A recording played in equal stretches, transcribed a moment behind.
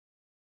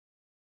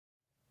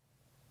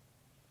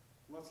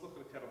let's look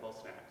at a kettlebell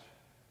snatch.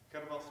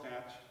 Kettlebell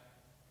snatch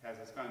has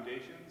its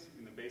foundations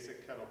in the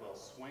basic kettlebell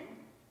swing.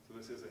 So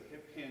this is a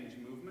hip hinge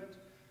movement,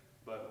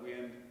 but we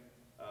end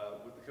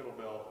with the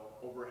kettlebell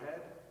overhead,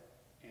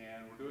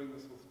 and we're doing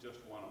this with just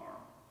one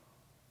arm.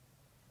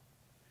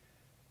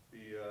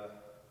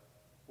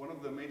 One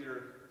of the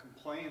major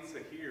complaints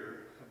I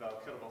hear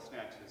about kettlebell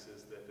snatches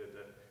is that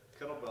the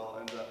kettlebell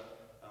ends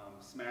up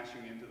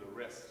smashing into the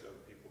wrists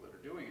of people that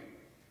are doing it.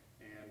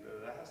 And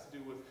that has to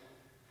do with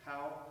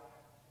how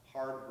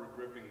hard we're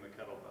gripping the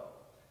kettlebell.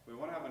 We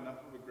want to have enough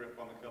of a grip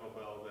on the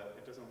kettlebell that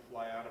it doesn't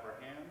fly out of our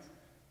hands,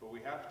 but we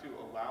have to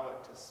allow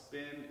it to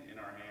spin in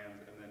our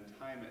hands and then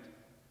time it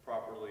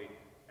properly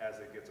as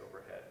it gets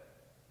overhead.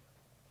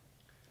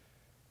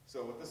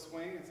 So with the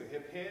swing, it's a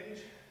hip hinge.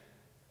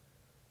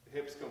 The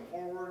hips come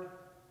forward,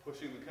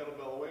 pushing the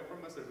kettlebell away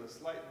from us. There's a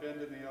slight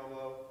bend in the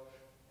elbow,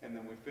 and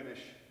then we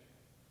finish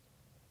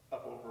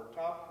up over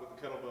top with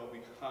the kettlebell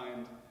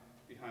behind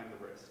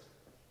the wrist.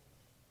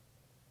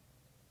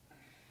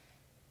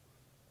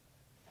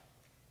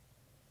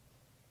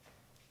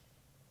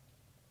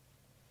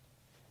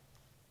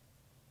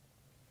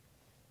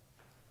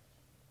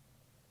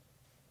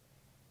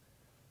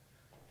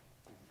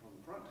 From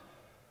the front.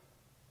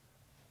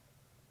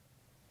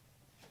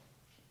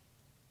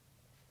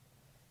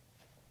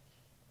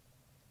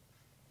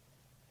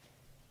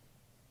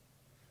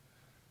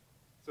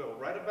 So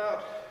right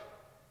about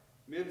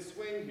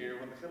mid-swing here,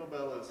 when the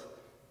kettlebell is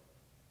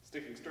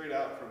sticking straight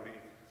out from me,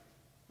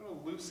 I'm going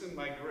to loosen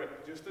my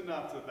grip just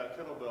enough so that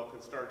kettlebell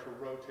can start to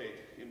rotate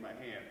in my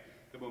hand.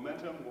 The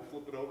momentum will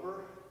flip it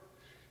over,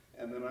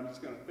 and then I'm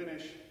just going to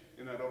finish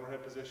in that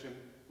overhead position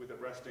with it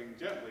resting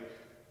gently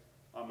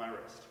on my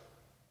wrist.